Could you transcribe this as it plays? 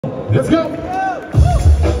Let's go.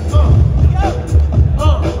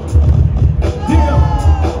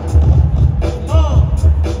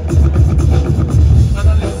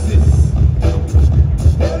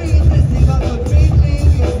 Very interesting about Caitlyn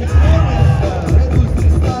is the former Red Bull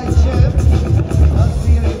Freestyle chef. That's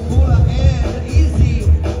here in Pula, and Izzy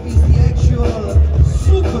is the actual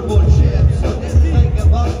Super Bowl chef. So this is like a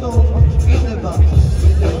battle in the battle.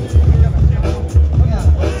 Yeah,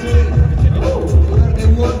 let's see. Where they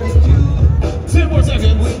won the 10 more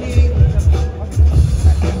seconds. winning.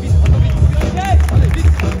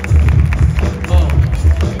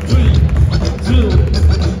 3, 2,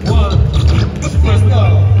 1. Press the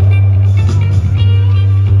button.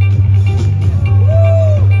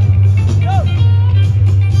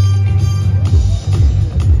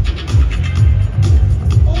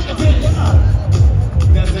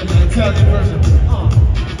 That's the Italian version.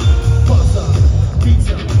 Pasta,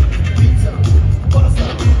 pizza, pizza, pasta,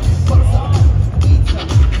 pasta, pizza.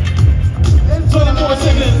 And 20 more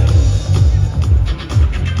seconds.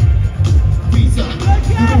 Pizza,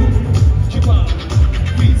 kebab,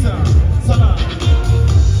 pizza, salad.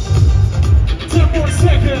 10 more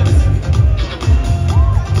seconds.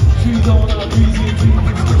 Cheese on out, greasy, cheese,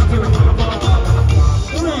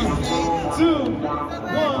 3, 2,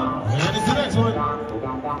 1, and it's the next one.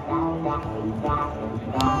 Come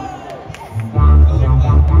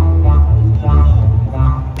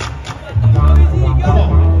on,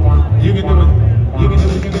 you can do it. You can do it. You can do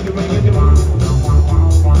it. You can do it. You can do it.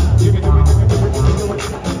 You can do it.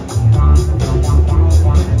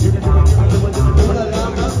 You can do it.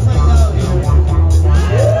 Upside down.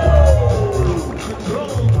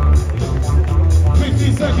 Control. 50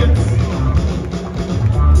 seconds.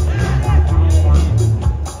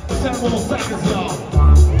 10 more seconds, y'all.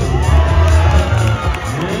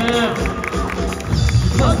 Yeah.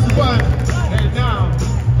 Press the button, and now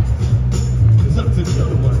it's up to the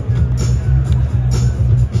other one.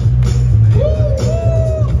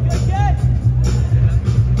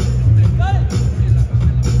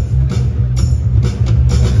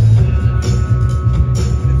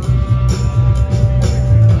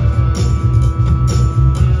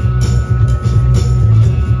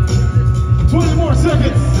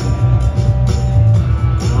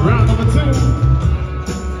 Round number 2.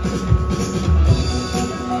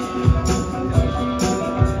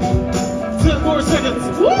 10 more seconds.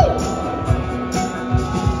 Woo!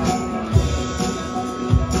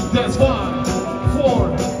 That's 5,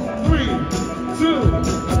 4, 3, 2,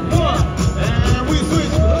 1. And we switch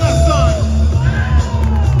to the left side.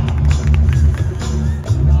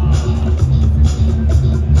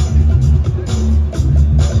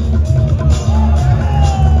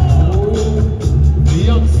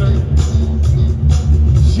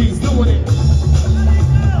 She's doing it.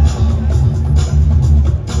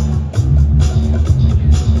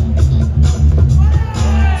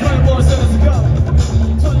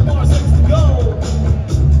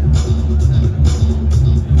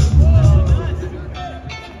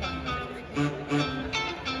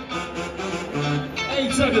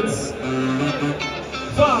 Seconds.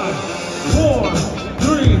 5, 4,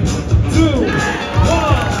 3, 2,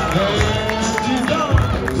 1. And she's done.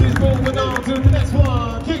 She's moving on to the next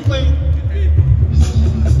one. Caitlyn.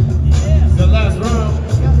 The last round.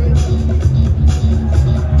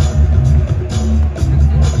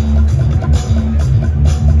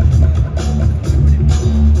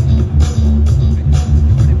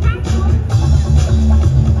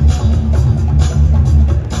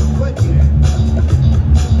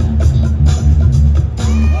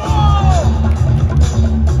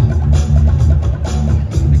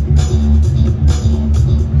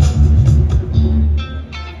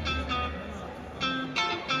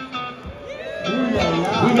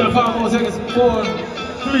 We got 5 more seconds. 4,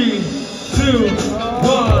 3, 2,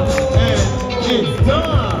 1, and it's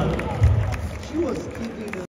done.